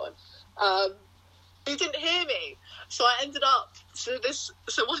coat on. He didn't hear me, so I ended up, so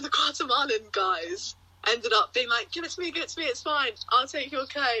one of the Guatemalan guys ended up being like, give it to me, it's fine, I'll take your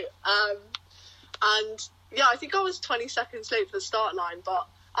coat. And yeah, I think I was 20 seconds late for the start line, but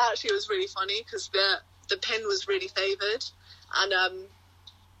actually it was really funny because the pin was really favoured, and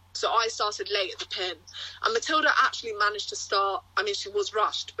so I started late at the pin, and Matilda actually managed to start, I mean she was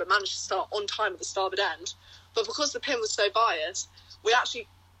rushed, but managed to start on time at the starboard end. But because the pin was so biased, we actually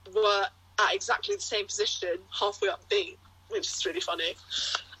were at exactly the same position halfway up the beat, which is really funny.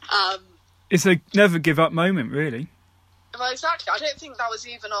 It's a never give up moment, really. Well, exactly. I don't think that was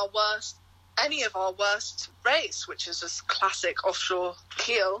even any of our worst race, which is just classic offshore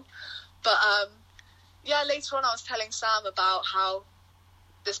Kiel. But yeah, later on I was telling Sam about how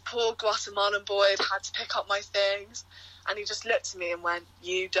this poor Guatemalan boy had to pick up my things, and he just looked at me and went,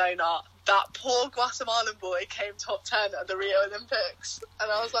 "You donut." That poor Guatemalan boy came top 10 at the Rio Olympics,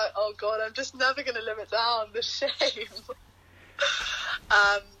 and I was like, oh God, I'm just never going to live it down, the shame.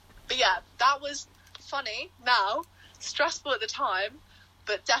 But yeah, that was funny now, stressful at the time,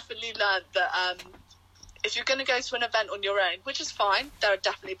 but definitely learned that if you're going to go to an event on your own, which is fine, there are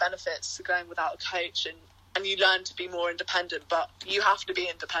definitely benefits to going without a coach, and you learn to be more independent, but you have to be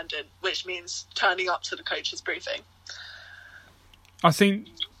independent, which means turning up to the coach's briefing. I think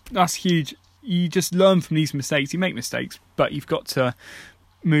that's huge. You just learn from these mistakes. You make mistakes, but you've got to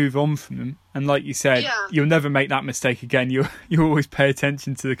move on from them. And like you said, You'll never make that mistake again. You always pay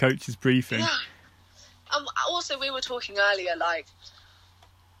attention to the coach's briefing. Yeah. Also, we were talking earlier, like,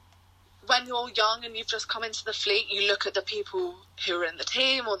 when you're young and you've just come into the fleet, you look at the people who are in the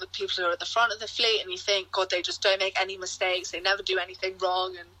team or the people who are at the front of the fleet, and you think, God, they just don't make any mistakes. They never do anything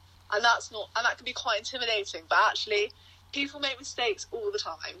wrong, and that can be quite intimidating. But actually, people make mistakes all the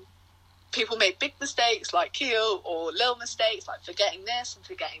time. People make big mistakes like Keel, or little mistakes like forgetting this and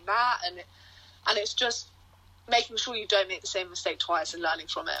forgetting that, and it's just making sure you don't make the same mistake twice and learning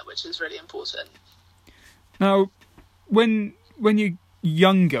from it, which is really important. Now, when you're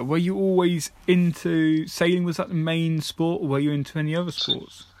younger, were you always into sailing? Was that the main sport, or were you into any other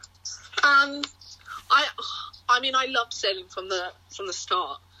sports? I mean, I loved sailing from the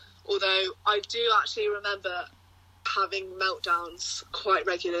start. Although I do actually remember having meltdowns quite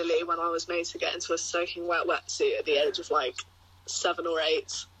regularly when I was made to get into a soaking wet wetsuit at the age of like 7 or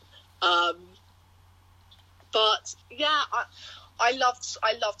 8. But yeah, I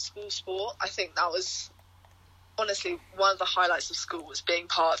loved school sport. I think that was honestly one of the highlights of school, was being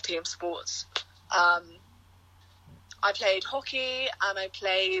part of team sports. I played hockey and I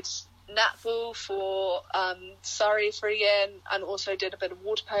played netball for Surrey for a year, and also did a bit of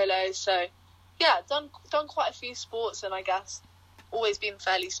water polo. So yeah, done quite a few sports, and I guess always been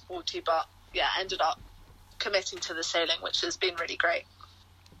fairly sporty, but yeah, ended up committing to the sailing, which has been really great.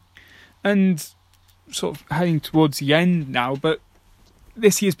 And sort of heading towards the end now, but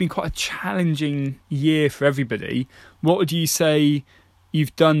this year's been quite a challenging year for everybody. What would you say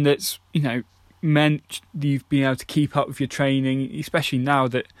you've done that's, meant you've been able to keep up with your training, especially now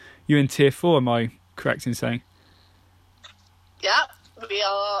that you're in Tier 4, am I correct in saying? Yeah,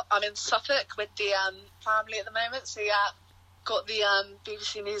 I'm in Suffolk with the family at the moment, so yeah, got the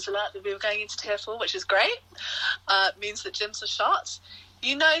BBC News alert that we were going into Tier 4, which is great. Means that gyms are shut.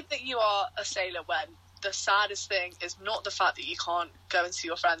 You know that you are a sailor when the saddest thing is not the fact that you can't go and see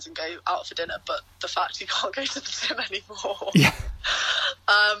your friends and go out for dinner, but the fact you can't go to the gym anymore. Yeah.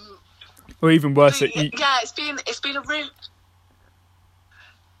 Or even worse, it's been a really.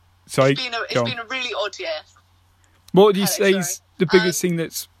 Sorry, it's been a really odd year. What would you say is the biggest thing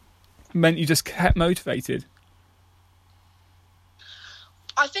that's meant you just kept motivated?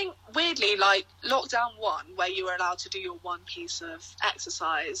 I think, weirdly, like lockdown 1, where you were allowed to do your one piece of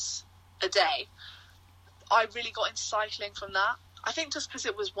exercise a day, I really got into cycling from that. I think just because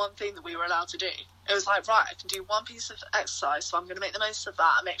it was one thing that we were allowed to do. It was like, right, I can do one piece of exercise, so I'm going to make the most of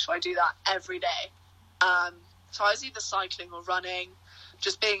that and make sure I do that every day. So I was either cycling or running,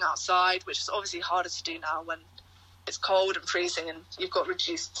 just being outside, which is obviously harder to do now when it's cold and freezing and you've got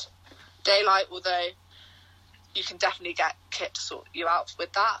reduced daylight, although you can definitely get kit to sort you out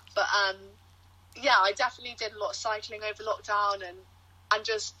with that. But yeah, I definitely did a lot of cycling over lockdown, and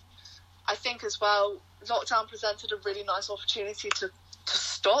just, I think as well, lockdown presented a really nice opportunity to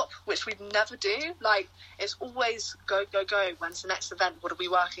stop, which we'd never do. Like, it's always go, go, go. When's the next event? What are we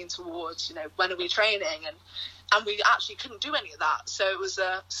working towards? When are we training? And we actually couldn't do any of that. So it was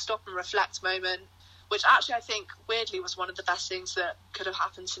a stop and reflect moment, which actually I think weirdly was one of the best things that could have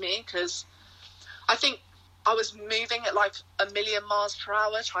happened to me, because I think I was moving at like 1,000,000 miles per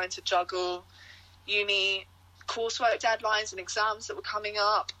hour, trying to juggle uni coursework deadlines and exams that were coming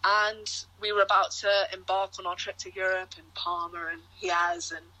up, and we were about to embark on our trip to Europe and Palma and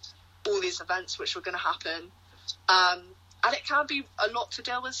Hiaz and all these events which were going to happen, and it can be a lot to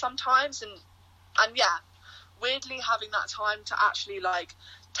deal with sometimes, and yeah, weirdly having that time to actually like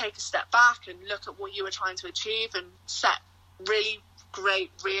take a step back and look at what you were trying to achieve and set really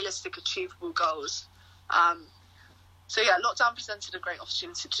great, realistic, achievable goals. So yeah, lockdown presented a great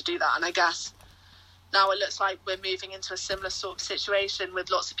opportunity to do that, and I guess now it looks like we're moving into a similar sort of situation with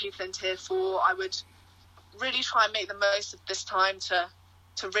lots of people in Tier 4. I would really try and make the most of this time to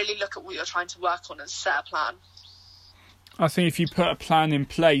really look at what you're trying to work on and set a plan. I think if you put a plan in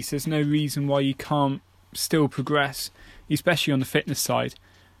place, there's no reason why you can't still progress, especially on the fitness side.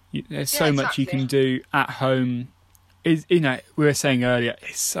 There's so much you can do at home. We were saying earlier,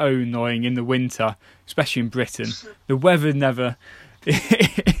 it's so annoying in the winter, especially in Britain. The weather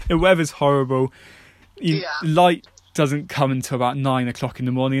the weather's horrible. Light doesn't come until about 9 o'clock in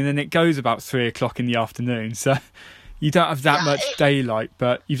the morning, and then it goes about 3 o'clock in the afternoon. So you don't have that much daylight,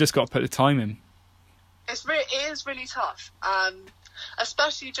 but you've just got to put the time in. It is really tough,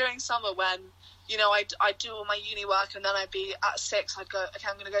 especially during summer when I'd do all my uni work, and then I'd be at 6. I'd go, okay,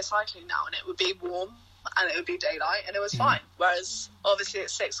 I'm going to go cycling now, and it would be warm and it would be daylight, and it was fine. Whereas obviously at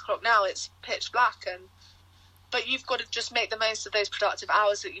 6 o'clock now it's pitch black, but you've got to just make the most of those productive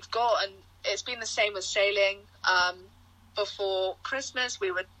hours that you've got. And it's been the same with sailing. Before Christmas,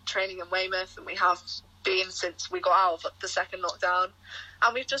 we were training in Weymouth, and we have been since we got out of the second lockdown.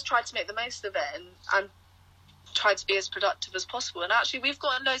 And we've just tried to make the most of it and try to be as productive as possible. And actually, we've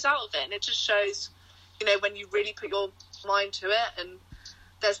gotten loads out of it, and it just shows, when you really put your mind to it, and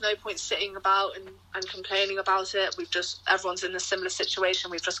there's no point sitting about and complaining about it. Everyone's in a similar situation.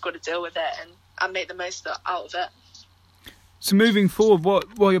 We've just got to deal with it and make the most out of it. So moving forward, what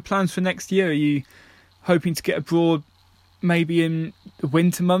are your plans for next year? Are you hoping to get abroad maybe in the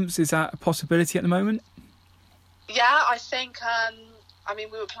winter months? Is that a possibility at the moment? Yeah, I think, we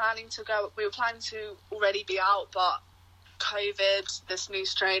were planning to already be out, but COVID, this new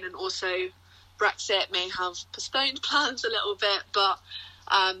strain, and also Brexit may have postponed plans a little bit, but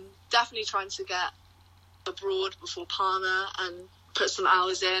definitely trying to get abroad before Parma and put some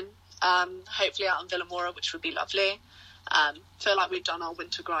hours in, hopefully out in Villamora, which would be lovely. Feel like we've done our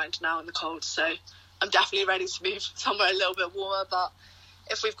winter grind now in the cold, so I'm definitely ready to move somewhere a little bit warmer. But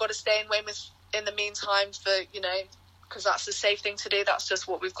if we've got to stay in Weymouth in the meantime for, because that's the safe thing to do, that's just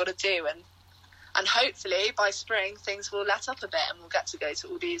what we've got to do. And hopefully by spring things will let up a bit and we'll get to go to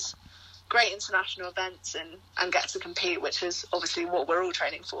all these great international events and get to compete, which is obviously what we're all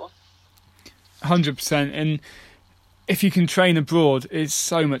training for. 100%. And if you can train abroad, it's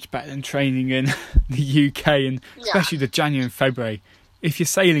so much better than training in the UK, and especially the January and February. If you're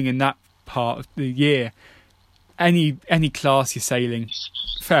sailing in that part of the year, any class you're sailing,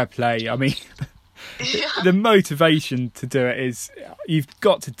 fair play. I mean, the motivation to do it is, you've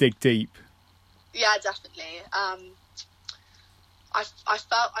got to dig deep. Yeah, definitely. I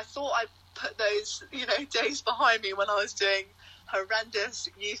thought I put those days behind me when I was doing horrendous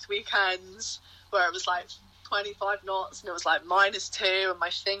youth weekends where it was like 25 knots and it was like -2 and my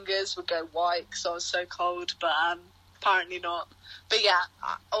fingers would go white because I was so cold, but apparently not. But yeah,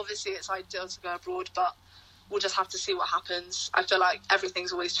 obviously it's ideal to go abroad, but we'll just have to see what happens. I feel like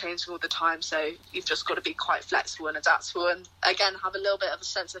everything's always changing all the time, so you've just got to be quite flexible and adaptable, and again have a little bit of a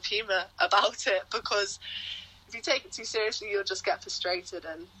sense of humour about it, because if you take it too seriously you'll just get frustrated,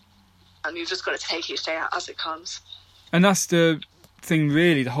 and you've just got to take each day as it comes. And that's the thing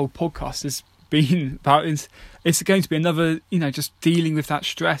really the whole podcast has been about. It's going to be another, just dealing with that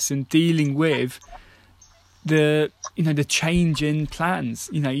stress and dealing with the change in plans.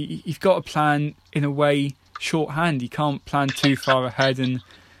 You've got to plan in a way shorthand. You can't plan too far ahead and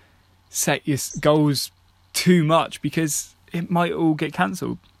set your goals too much, because it might all get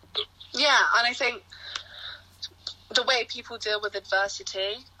cancelled. Yeah, and I think the way people deal with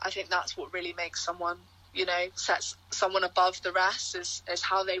adversity, I think that's what really makes someone, sets someone above the rest, is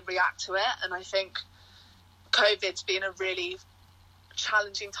how they react to it. And I think COVID's been a really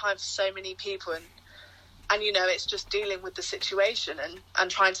challenging time for so many people, and it's just dealing with the situation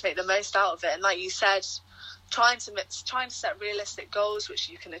and trying to make the most out of it. And like you said, trying to set realistic goals which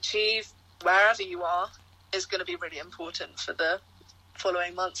you can achieve wherever you are is going to be really important for the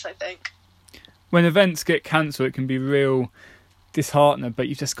following months, I think. When events get cancelled, it can be real disheartening, but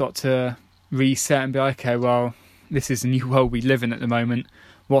you've just got to reset and be like, okay, well, this is the new world we live in at the moment.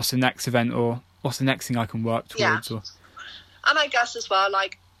 What's the next event, or what's the next thing I can work towards? Yeah. And I guess as well,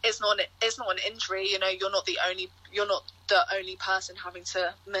 like, it's not an injury. You're not the only person having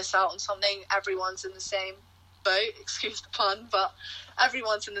to miss out on something. Everyone's in the same boat, excuse the pun, but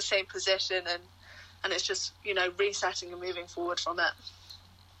everyone's in the same position, and it's just resetting and moving forward from it.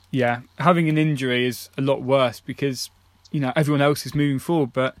 Yeah, having an injury is a lot worse because everyone else is moving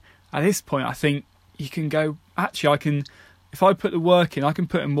forward, but at this point I think you can go, actually if I put the work in, I can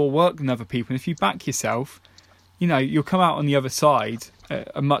put in more work than other people, and if you back yourself, you'll come out on the other side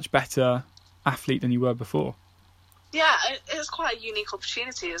a much better athlete than you were before. Yeah, it's quite a unique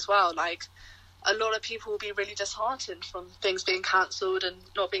opportunity as well. Like, a lot of people will be really disheartened from things being cancelled and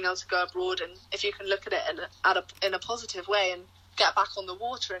not being able to go abroad, and if you can look at it in a positive way and get back on the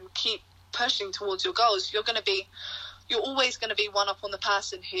water and keep pushing towards your goals, you're always going to be one up on the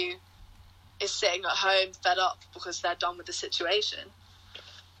person who is sitting at home fed up because they're done with the situation.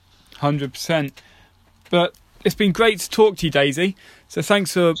 100%. But it's been great to talk to you, Daisy, so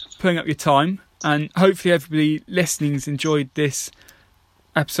thanks for putting up your time, and hopefully everybody listening's enjoyed this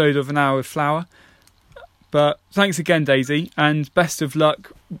episode of An Hour with Flower. But thanks again, Daisy, and best of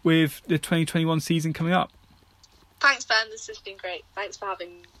luck with the 2021 season coming up. Thanks, Ben. This has been great. Thanks for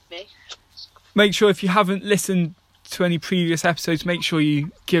having me. Make sure, if you haven't listened to any previous episodes, make sure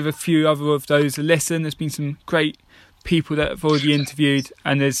you give a few other of those a listen. There's been some great people that have already interviewed,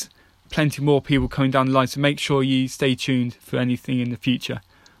 and there's plenty more people coming down the line, so make sure you stay tuned for anything in the future.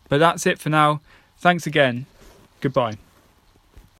 But that's it for now. Thanks again. Goodbye.